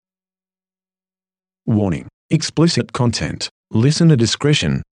Warning: explicit content. Listener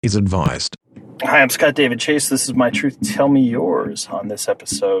discretion is advised. Hi, I'm Scott David Chase. This is My Truth, Tell Me Yours. On this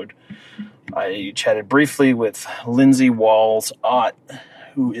episode, I chatted briefly with Lindsay Walls-Ott,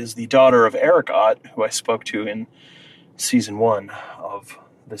 who is the daughter of Eric Ott, who I spoke to in season 1 of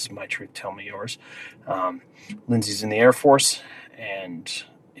This is My Truth, Tell Me Yours. Lindsay's in the Air Force and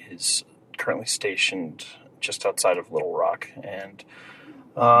is currently stationed just outside of Little Rock. And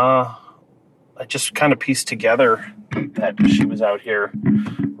I just kind of pieced together that she was out here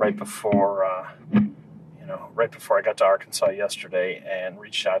right before I got to Arkansas yesterday, and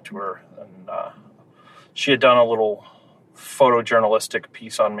reached out to her. And she had done a little photojournalistic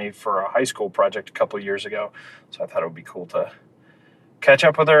piece on me for a high school project a couple of years ago, so I thought it would be cool to catch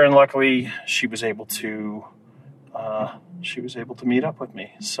up with her. And luckily, she was able to meet up with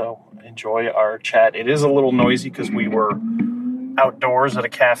me. So enjoy our chat. It is a little noisy because we were outdoors at a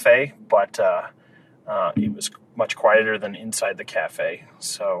cafe, but it was much quieter than inside the cafe.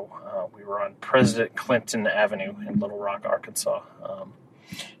 So we were on President Clinton Avenue in Little Rock, Arkansas.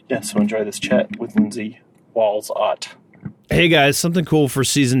 So enjoy this chat with Lindsay Walls-Ott. Hey guys, something cool for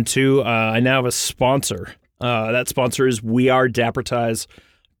season 2. I now have a sponsor. That sponsor is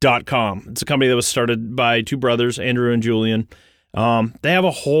weareadappertise.com. It's a company that was started by two brothers, Andrew and Julian. They have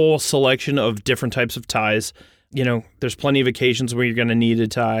a whole selection of different types of ties. You know, there's plenty of occasions where you're going to need a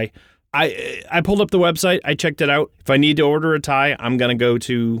tie. I pulled up the website. I checked it out. If I need to order a tie, I'm going to go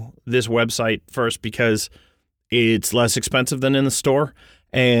to this website first because it's less expensive than in the store.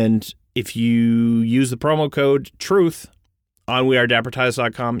 And if you use the promo code TRUTH on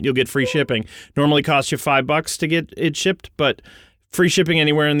weareadappertise.com, you'll get free shipping. Normally costs you $5 to get it shipped, but free shipping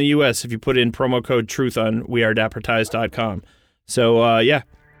anywhere in the U.S. if you put in promo code TRUTH on weareadappertise.com. So,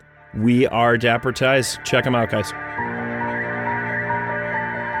 We Are Dappertise. Check them out, guys.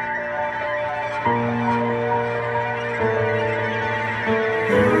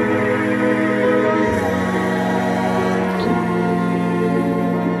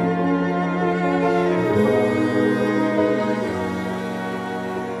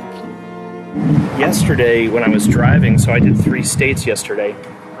 Yesterday, when I was driving, so I did 3 states yesterday.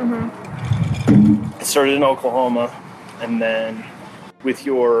 I started in Oklahoma, and then with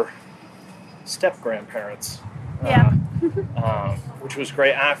your step-grandparents. Which was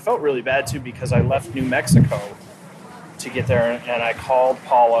great. And I felt really bad, too, because I left New Mexico to get there, and I called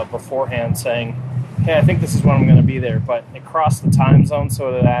Paula beforehand saying, hey, I think this is when I'm going to be there. But it crossed the time zone,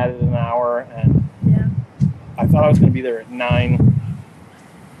 so it added an hour, and I thought I was going to be there at 9.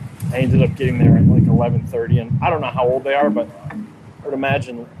 I ended up getting there at like 11:30, and I don't know how old they are, but I would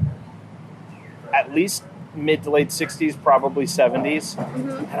imagine at least mid to late 60s, probably 70s.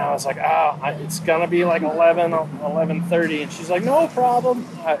 And I was like, it's going to be like 11:30. And she's like, no problem.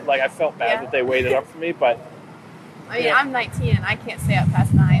 I felt bad that they waited up for me, but... I mean, I'm 19 and I can't stay up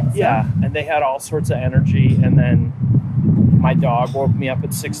past 9. So. Yeah, and they had all sorts of energy. And then my dog woke me up at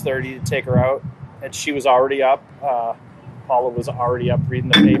 6:30 to take her out, and she was already up. Paula was already up reading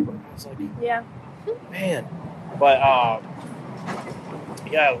the paper. I was like, man. But,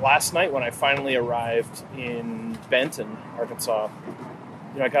 last night when I finally arrived in Benton, Arkansas,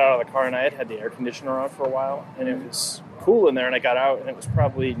 I got out of the car and I had the air conditioner on for a while, and it was cool in there, and I got out and it was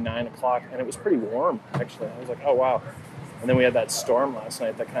probably 9 o'clock, and it was pretty warm, actually. I was like, oh, wow. And then we had that storm last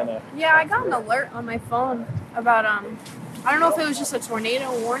night that kind of... Yeah, I got an alert on my phone about, I don't know if it was just a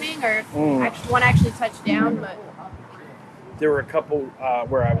tornado warning or one actually touched down, but... There were a couple,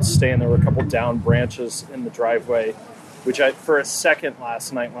 where I was staying, there were a couple down branches in the driveway, which for a second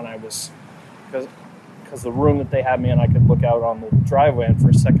last night when I was, because the room that they had me in, I could look out on the driveway, and for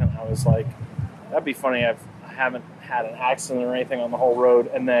a second I was like, that'd be funny, I haven't had an accident or anything on the whole road,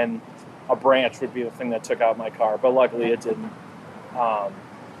 and then a branch would be the thing that took out my car, but luckily it didn't.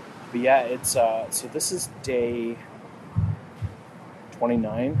 It's, so this is day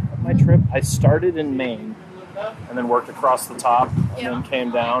 29 of my trip. I started in Maine, and then worked across the top, and then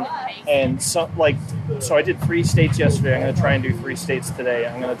came down. And so I did 3 states yesterday. I'm going to try and do 3 states today.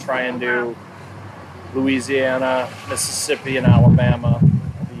 I'm going to try and do Louisiana, Mississippi, and Alabama,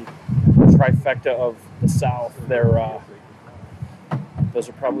 the trifecta of the South. Those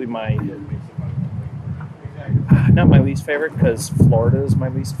are probably not my least favorite, because Florida is my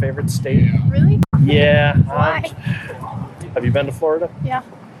least favorite state. Really? Yeah. Why? Have you been to Florida? Yeah.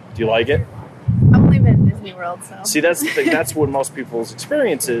 Do you like it? I've only been to Disney World, so... See, that's the thing. That's what most people's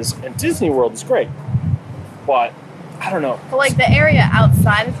experience is, and Disney World is great. But, I don't know. But, the area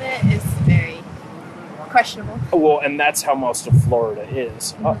outside of it is very questionable. Well, and that's how most of Florida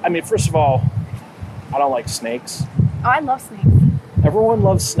is. I mean, first of all, I don't like snakes. Oh, I love snakes. Everyone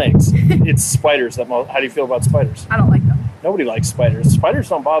loves snakes. It's spiders that most. How do you feel about spiders? I don't like them. Nobody likes spiders. Spiders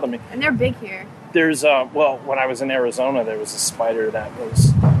don't bother me. And they're big here. There's well, when I was in Arizona, there was a spider that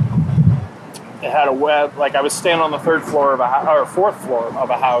was. It had a web. Like I was standing on the third floor of or fourth floor of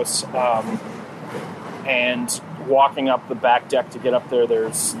a house, and walking up the back deck to get up there.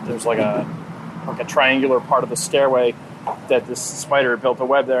 There's like a triangular part of the stairway that this spider built a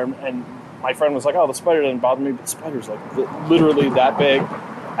web there, and my friend was like, "Oh, the spider doesn't bother me, but the spider's like literally that big."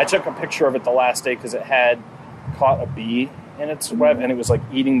 I took a picture of it the last day because it had caught a bee in its web, and it was like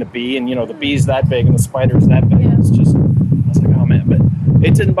eating the bee, and the bee's that big and the spider's that big. Yeah. It's just, I was like, oh man, but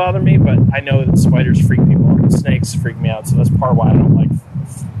it didn't bother me. But I know that spiders freak people out, and snakes freak me out, so that's part of why I don't like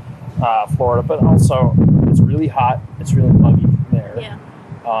Florida. But also, it's really hot, it's really muggy there,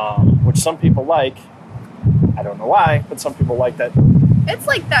 which some people like. I don't know why, but some people like that. It's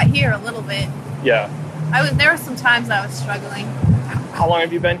like that here a little bit. Yeah. There were some times I was struggling. How long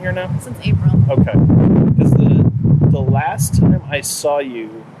have you been here now? Since April. Okay. Because the last time I saw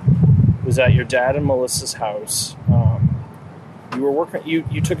you was at your dad and Melissa's house. You were working.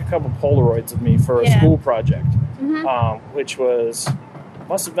 You took a couple Polaroids of me for a school project, which must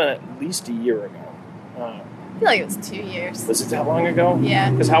have been at least a year ago. I feel like it was 2 years. Was it that long ago?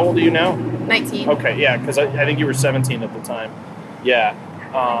 Yeah. Because how old are you now? 19. Okay, yeah. Because I think you were 17 at the time. Yeah.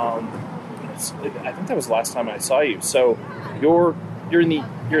 I think that was the last time I saw you. So you're in the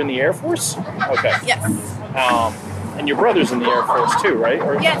Air Force? Okay. Yes. And your brother's in the Air Force too, right?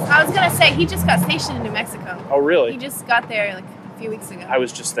 Yes, I was gonna say he just got stationed in New Mexico. Oh, really? He just got there like a few weeks ago. I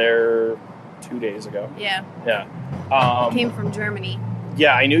was just there 2 days ago. Yeah. Yeah. He came from Germany.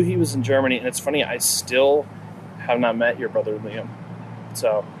 Yeah, I knew he was in Germany, and it's funny, I still have not met your brother Liam.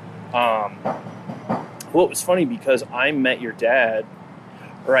 So, well, it was funny because I met your dad,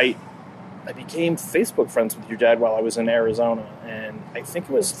 right? I became Facebook friends with your dad while I was in Arizona, and I think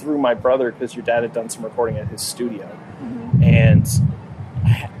it was through my brother because your dad had done some recording at his studio. Mm-hmm. And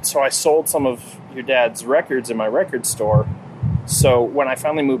so I sold some of your dad's records in my record store. So when I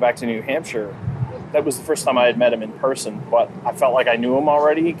finally moved back to New Hampshire, that was the first time I had met him in person, but I felt like I knew him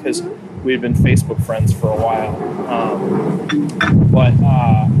already because we had been Facebook friends for a while.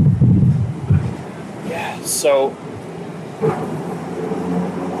 So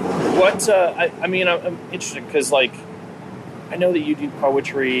what, I'm interested because, like, I know that you do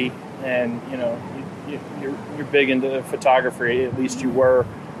poetry and, you're big into photography, at least you were,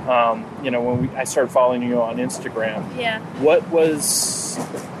 when I started following you on Instagram. Yeah. What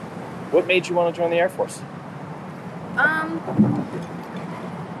made you want to join the Air Force?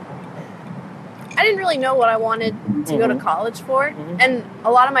 I didn't really know what I wanted to go to college for. Mm-hmm. And a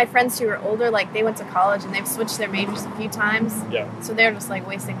lot of my friends who are older, like, they went to college and they've switched their majors a few times. Yeah. So they're just, like,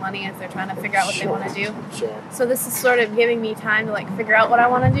 wasting money as they're trying to figure out what they want to do. Sure. So this is sort of giving me time to, like, figure out what I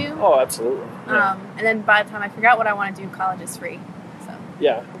want to do. Oh, absolutely. Yeah. And then by the time I figure out what I want to do, college is free. So.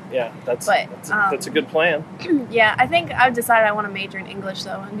 Yeah. That's a good plan. Yeah, I think I've decided I want to major in English,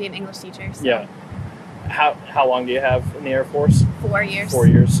 though, and be an English teacher. So. Yeah. How long do you have in the Air Force? 4 years. 4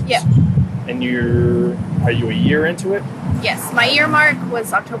 years? Yep. And are you a year into it? Yes. My year mark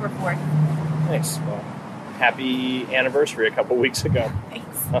was October 4th. Nice. Well, happy anniversary a couple weeks ago.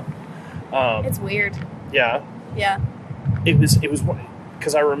 Thanks. It's weird. Yeah. Yeah. It was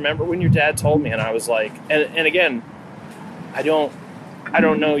because I remember when your dad told me, and I was like, and again, I don't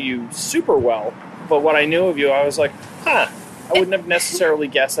know you super well, but what I knew of you, I was like, I wouldn't have necessarily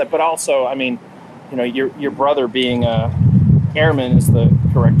guessed that. But also, I mean, your brother being a airman is the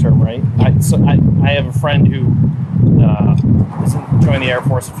correct term, right? I have a friend who joined the Air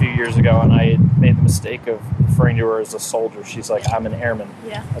Force a few years ago, and I had made the mistake of referring to her as a soldier. She's like, I'm an airman.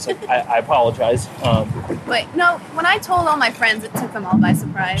 Yeah. I was like, I apologize. But no, when I told all my friends, it took them all by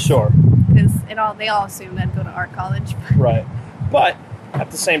surprise. Sure. Because they all assumed I'd go to art college. Right. But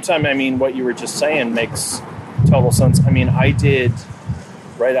at the same time, I mean, what you were just saying makes total sense. I mean, I did,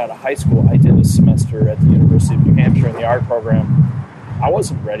 right out of high school, I did a semester at the University of New Hampshire in the art program. I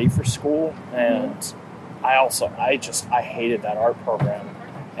wasn't ready for school, and I hated that art program,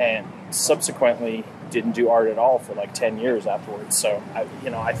 and subsequently didn't do art at all for like 10 years afterwards. So,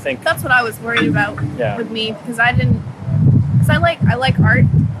 I think... That's what I was worried about with me, because I like art,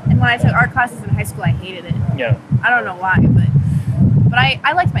 and when I took art classes in high school, I hated it. Yeah. I don't know why, but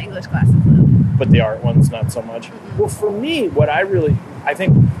I liked my English classes, though. But the art ones, not so much. Well, for me, what I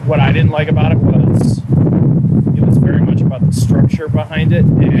didn't like about it was very much about the structure behind it.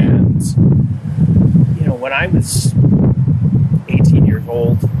 And, when I was 18 years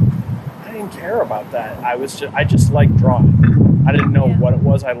old, I didn't care about that. I just liked drawing. I didn't know what it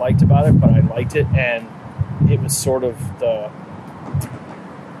was I liked about it, but I liked it. And it was sort of the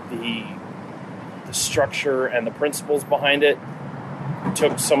the structure and the principles behind it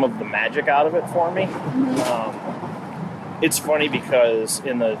took some of the magic out of it for me. It's funny because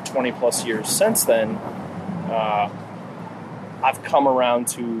in the 20 plus years since then, I've come around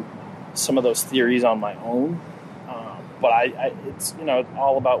to some of those theories on my own. But it's,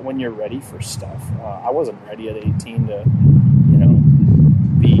 all about when you're ready for stuff. I wasn't ready at 18 to,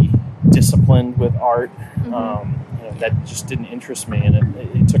 be disciplined with art. That just didn't interest me, and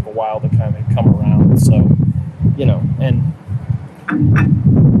it took a while to kind of come around. So, and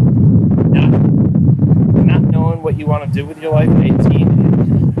not knowing what you want to do with your life at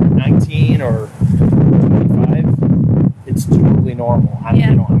 18, 19, or 25, it's totally normal.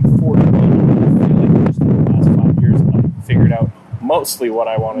 I'm 41, and I feel like just in the last 5 years I figured out mostly what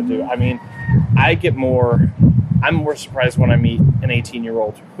I want to do. I mean, I'm more surprised when I meet an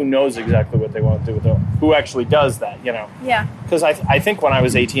 18-year-old who knows exactly what they want to do with it, who actually does that, Yeah. Because I think when I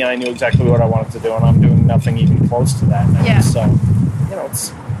was 18, I knew exactly what I wanted to do, and I'm doing nothing even close to that now. Yeah. So,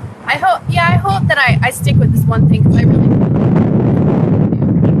 it's... I hope that I stick with this one thing, because I really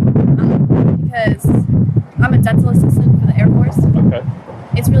because I'm a dental assistant for the Air Force. Okay.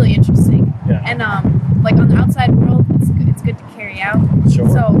 It's really interesting. Yeah. And, like, on the outside world, it's good to carry out. Sure.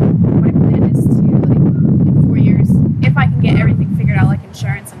 So my plan is to, like, in 4 years, if I can get everything figured out, like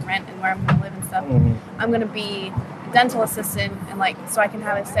insurance and rent and where I'm going to live and stuff, I'm going to be a dental assistant, and, like, so I can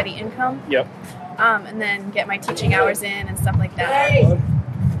have a steady income. Yep. And then get my teaching hours in and stuff like that.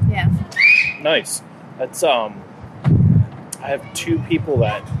 Yeah. Nice. That's I have two people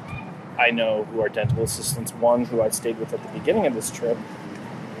that I know who are dental assistants. One who I stayed with at the beginning of this trip,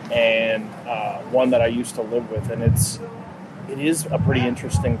 and one that I used to live with, and it is a pretty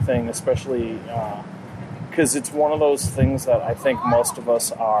interesting thing, especially because it's one of those things that I think most of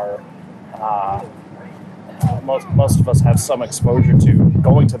us are. Most of us have some exposure to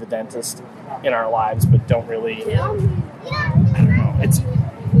going to the dentist in our lives, but don't really. I don't know.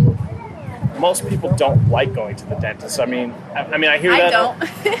 Most people don't like going to the dentist. I mean, I hear that.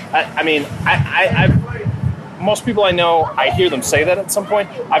 I don't. Most people I know, I hear them say that at some point.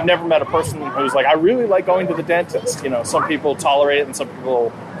 I've never met a person who's like, I really like going to the dentist. Some people tolerate it, and some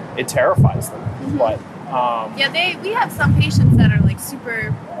people, it terrifies them. Mm-hmm. But we have some patients that are like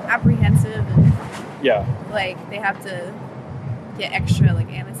super apprehensive, and like they have to get extra like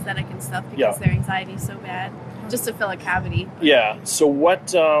anesthetic and stuff because their anxiety is so bad, just to fill a cavity. Yeah. So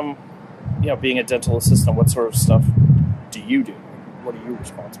what? Being a dental assistant, what sort of stuff do you do? What are you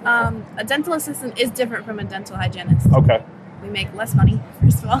responsible for? A dental assistant is different from a dental hygienist. Okay. We make less money,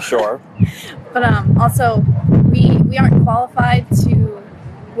 first of all. Sure. But also, we aren't qualified to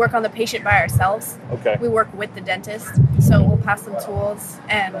work on the patient by ourselves. Okay. We work with the dentist, so we'll pass them tools,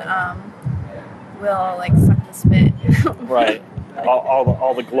 and we'll like suck the spit. Right.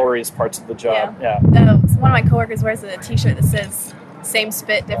 All the glorious parts of the job. Yeah. So one of my coworkers wears a T-shirt that says "Same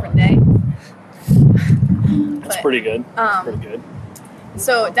spit, different day." That's pretty good. Pretty good.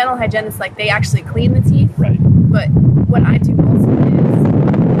 So dental hygienists, like, they actually clean the teeth. Right. But what I do mostly is,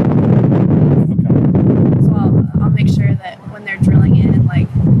 so I'll make sure that when they're drilling in, like,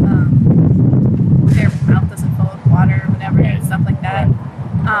 their mouth doesn't fill with water or whatever, and stuff like that.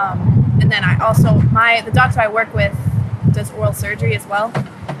 Right. And then I also, the doctor I work with does oral surgery as well.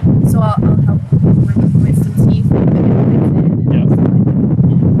 So I'll help remove wisdom teeth and put implants in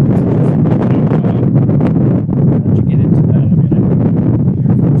and stuff like that. How'd you get into that?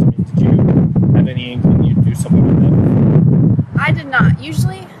 Did you have any inkling you'd do something like that? I did not.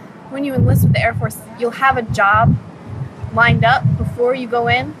 Usually, when you enlist with the Air Force, you'll have a job lined up before you go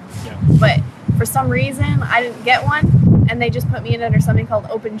in. Yeah. But for some reason, I didn't get one, and they just put me in under something called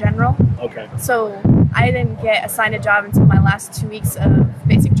Open General. Okay. So I didn't get assigned a job until my last 2 weeks of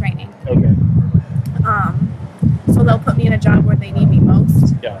basic training. Okay. So they'll put me in a job where they need me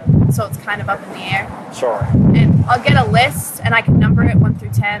most. Yeah. So it's kind of up in the air. Sure. And I'll get a list, and I can number it 1 through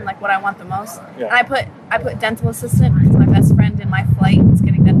 10, like what I want the most. Yeah. And I put dental assistant because my best friend in my flight is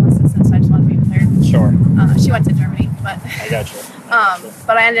getting dental assistant, so I just want to be with her. Sure. She went to Germany, but I got you.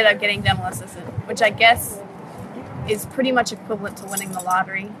 But I ended up getting dental assistant, which I guess is pretty much equivalent to winning the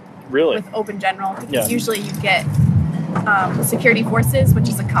lottery. Really? With Open General, because usually you get security forces, which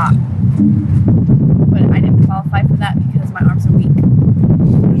is a cop. But I didn't qualify for that because my arms are weak.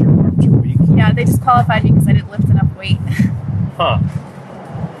 Because your arms are weak? Yeah, they disqualified me because I didn't lift enough weight. Huh.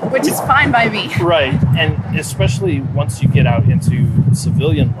 Which is fine by me. Right, and especially once you get out into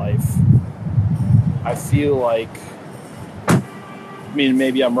civilian life, I feel like,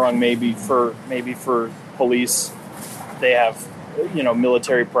 maybe I'm wrong, maybe for police, they have,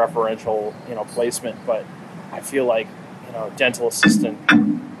 military preferential, placement, but I feel like, dental assistant,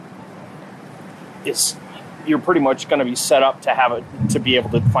 is you're pretty much going to be set up to be able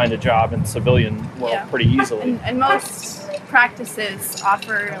to find a job in the civilian world pretty easily. And most practices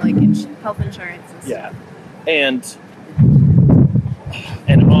offer like health insurance and stuff. And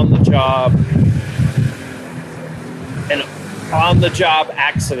on the job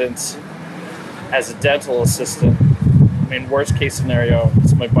accidents as a dental assistant. I mean, worst case scenario,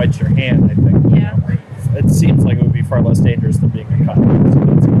 somebody bites your hand, I think. Yeah. It seems like it would be far less dangerous than being a cop.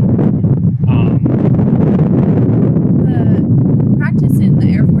 The practice in the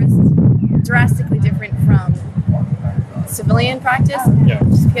Air Force is drastically different from civilian practice. Yeah.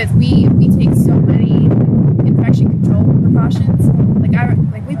 Just because we take so many infection control precautions.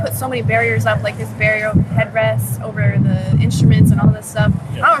 Like we put so many barriers up, like this barrier over the headrests, over the instruments and all this stuff.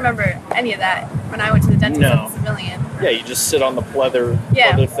 Yeah. I don't remember any of that when I went to the dentist as a civilian. Yeah, you just sit on the leather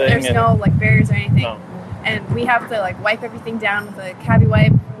thing. There's no like barriers or anything. No. And we have to like wipe everything down with a cabbie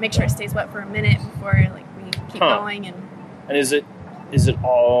wipe, make sure it stays wet for a minute before like we keep going. And is it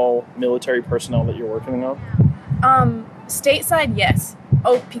all military personnel that you're working on? Stateside, yes.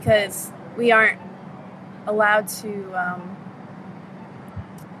 Oh, because we aren't allowed to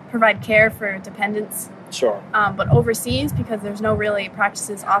provide care for dependents. Sure. But overseas, because there's no really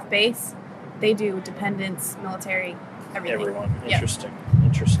practices off base, they do dependents, military, everything. Everyone. Yeah. Interesting.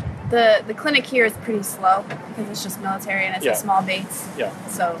 The clinic here is pretty slow because it's just military and it's a small base. Yeah.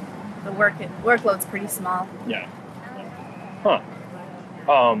 So the workload's pretty small. Yeah. Huh.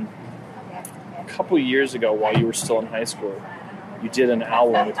 A couple of years ago, while you were still in high school, you did an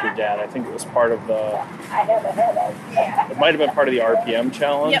album with your dad. I think it was part of the. It might have been part of the RPM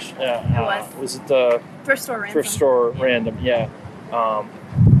challenge. Yep. Yeah. It was. Was it the Thrift store random? Thrift store random. Yeah.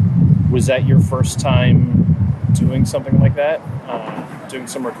 Was that your first time doing something like that? Doing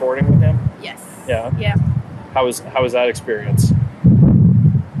some recording with him? Yes. Yeah. Yeah. How was that experience?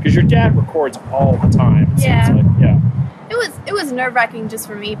 Because your dad records all the time. It Yeah. seems like. Yeah. It was nerve-wracking just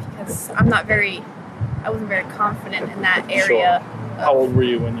for me because I wasn't very confident in that area. Sure. How old were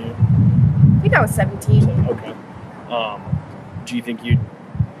you when you? I think I was 17. Okay. Do you think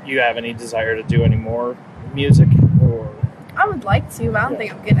you have any desire to do any more music, or? I would like to, but I don't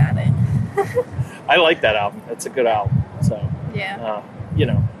think I'm good at it. I like that album. It's a good album. So yeah.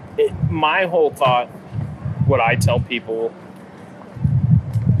 My whole thought, what I tell people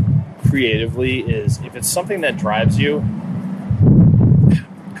creatively is, if it's something that drives you,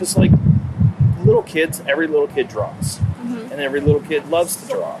 because like every little kid draws, and every little kid loves to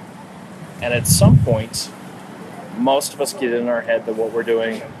draw, and at some point, most of us get in our head that what we're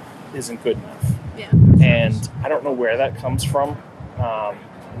doing isn't good enough. Yeah. And I don't know where that comes from,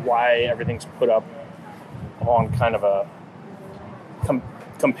 why everything's put up on kind of a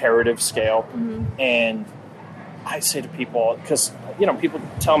comparative scale. And I say to people, because, people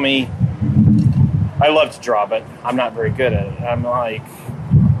tell me, I love to draw, but I'm not very good at it. And I'm like,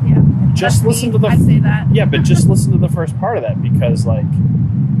 just listen to the... I say that. Yeah, but just listen to the first part of that, because, like,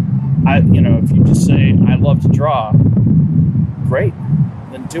 if you just say, I love to draw, great,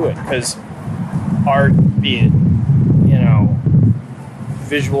 then do it. Because art, be it,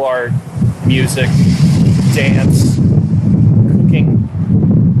 visual art, music, dance, cooking,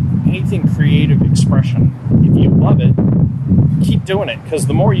 anything creative expression, if you love it, keep doing it. Because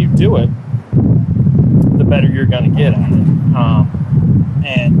the more you do it, the better you're going to get at it.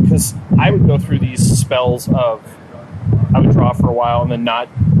 And because I would go through these spells of, I would draw for a while and then not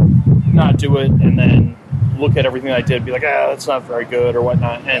do it, and then look at everything I did and be like, that's not very good or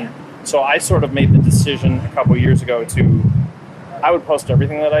whatnot. And so I sort of made the decision a couple of years ago I would post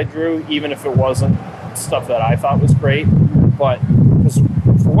everything that I drew, even if it wasn't stuff that I thought was great. But because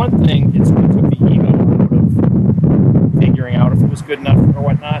for one thing, it sort of took the ego out of figuring out if it was good enough or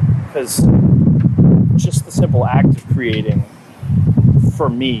whatnot. Because just the simple act of creating, for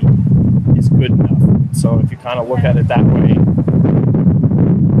me, is good enough. So if you kind of look at it that way,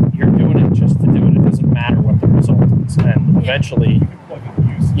 you're doing it just to do it. It doesn't matter what the result is. And eventually,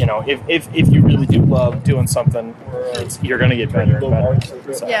 if you really do love doing something, you're going to get better and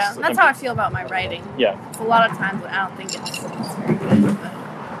better. So, yeah, that's how I feel about my writing. Yeah. A lot of times I don't think it's very good.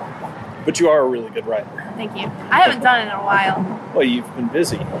 But you are a really good writer. Thank you. I haven't done it in a while. Well, you've been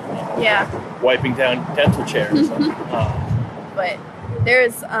busy. Yeah. Wiping down dental chairs. But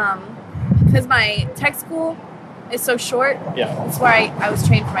there's, because my tech school is so short, that's where I was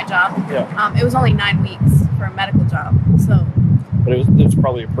trained for my job. Yeah. It was only 9 weeks for a medical job, so. But it was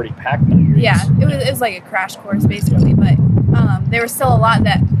probably a pretty packed 9 weeks. Yeah, it was like a crash course, basically, but there was still a lot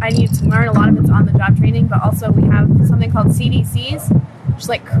that I needed to learn. A lot of it's on-the-job training, but also we have something called CDCs, which is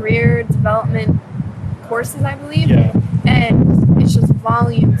like career development courses, I believe. Yeah. And it's just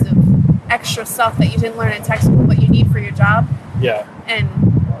volumes of extra stuff that you didn't learn in tech school, but you need for your job. Yeah. And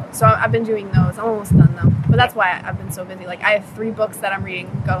so I've been doing those. I'm almost done though. But that's why I've been so busy. Like I have 3 books that I'm reading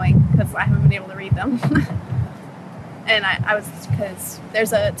going because I haven't been able to read them. And I was, because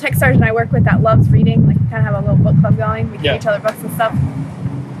there's a tech sergeant I work with that loves reading. Like we kind of have a little book club going. We give each other books and stuff.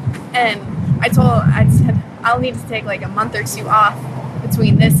 And I said I'll need to take like a month or 2 off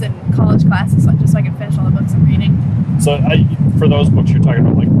between this and college classes, just so I can finish all the books I'm reading. So for those books, you're talking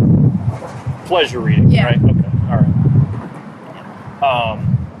about like pleasure reading, right? Okay, all right.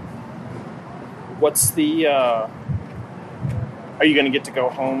 What's the? Are you going to get to go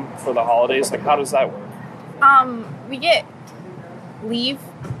home for the holidays? Like, how does that work? We get leave.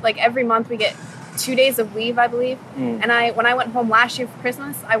 Like every month, we get 2 days of leave, I believe. And when I went home last year for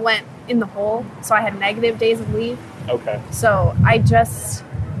Christmas, I went in the hole, so I had negative days of leave. Okay. So I just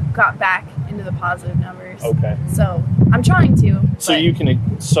got back into the positive numbers. Okay. So I'm trying to. So you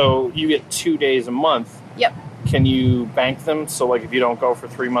can. So you get 2 days a month. Yep. Can you bank them? So like if you don't go for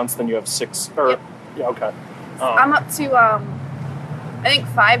 3 months, then you have 6. Or yep. Yeah. Okay. I'm up to I think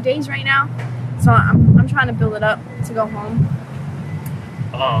 5 days right now. So I'm trying to build it up to go home.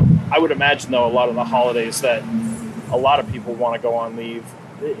 I would imagine though a lot of the holidays that a lot of people want to go on leave.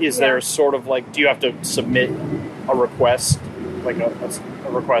 Is there sort of like, do you have to submit a request, like a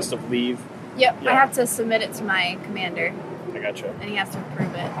request of leave? Yep, Yeah. I have to submit it to my commander. I gotcha. And he has to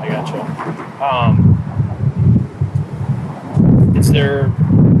approve it. I gotcha. Is there, I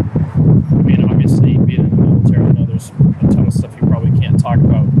mean, obviously being in the military, I know there's a ton of stuff you probably can't talk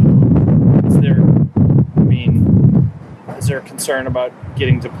about. Is there a concern about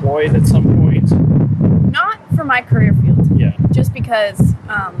getting deployed at some point? Not for my career field. Yeah. Just because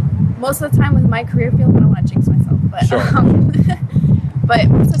most of the time with my career field, I don't want to jinx myself, but Sure. but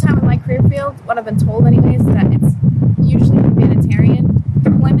most of the time with my career field, what I've been told anyways, is that it's usually humanitarian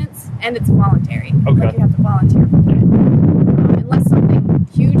deployments and it's voluntary. Okay. Like you have to volunteer for it. Unless something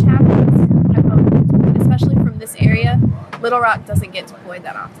huge happens, I've known, especially from this area, Little Rock doesn't get deployed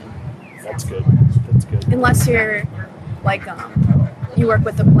that often. That's good. That's good. Unless you're like you work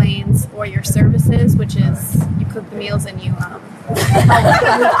with the planes or your services, which is you cook the meals and you help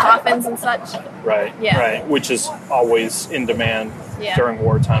move coffins and such. Right. Yeah. Right. Which is always in demand Yeah. during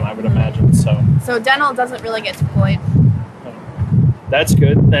wartime, I would imagine. So dental doesn't really get deployed. That's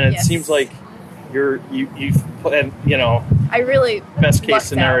good. Then it Yes. seems like you've planned, I really best case lucked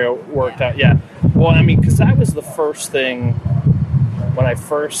scenario out. worked out. Yeah. Well, I mean, because that was the first thing when I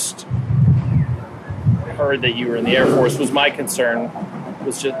first heard that you were in the Air Force. Was my concern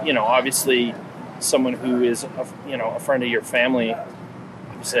was just obviously someone who is a friend of your family.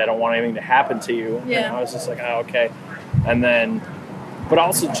 Obviously, I don't want anything to happen to you. Yeah. And I was just like, oh, okay. And then, but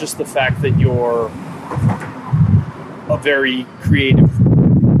also just the fact that you're a very creative,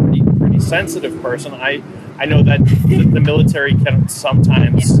 pretty sensitive person. I know that the military can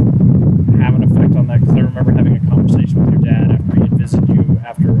sometimes have an effect on that, because I remember having a conversation with your dad after he had visited you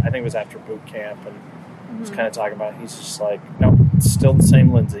I think it was after boot camp, and was kind of talking about it. He's just like, no, it's still the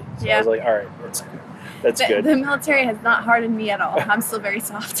same Lindsay. So I was like, all right, that's good. The military has not hardened me at all. I'm still very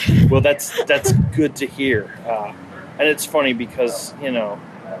soft. Well, that's good to hear. And it's funny because,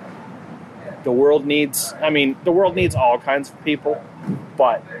 the world needs all kinds of people,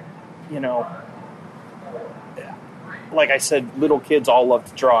 but, like I said, little kids all love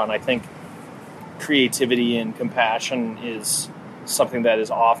to draw, and I think creativity and compassion is something that is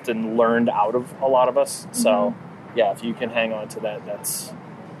often learned out of a lot of us. So, yeah, if you can hang on to that, that's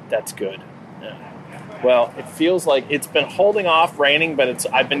good. Yeah. Well, it feels like it's been holding off raining, but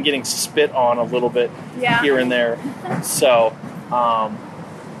I've been getting spit on a little bit here and there. So, I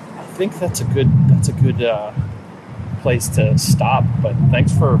think that's a good place to stop. But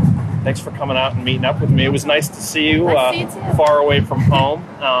thanks for coming out and meeting up with me. It was nice to see you, far away from home.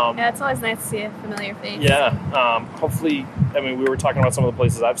 Yeah, it's always nice to see a familiar face. Yeah. Hopefully, we were talking about some of the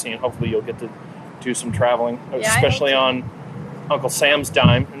places I've seen. Hopefully you'll get to do some traveling, especially on Uncle Sam's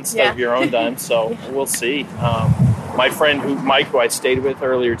dime instead of your own dime. So we'll see. My friend Mike, who I stayed with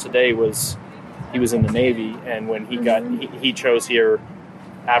earlier today, he was in the Navy, and when he got he chose here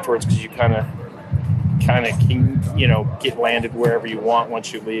afterwards, because you kind of can get landed wherever you want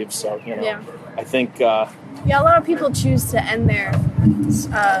once you leave. So I think a lot of people choose to end their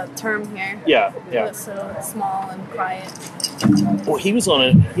term here. Yeah. It's so small and quiet. Well, he was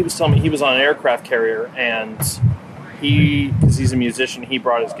telling me he was on an aircraft carrier, and because he's a musician, he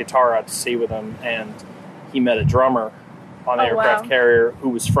brought his guitar out to sea with him, and he met a drummer on the aircraft carrier who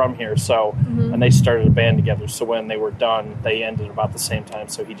was from here. So, and they started a band together. So when they were done, they ended about the same time.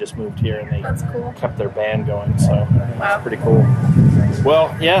 So he just moved here, and they kept their band going. So it's pretty cool.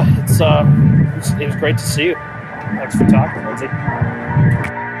 Well, yeah, it's it was great to see you. Thanks for talking, Lindsay.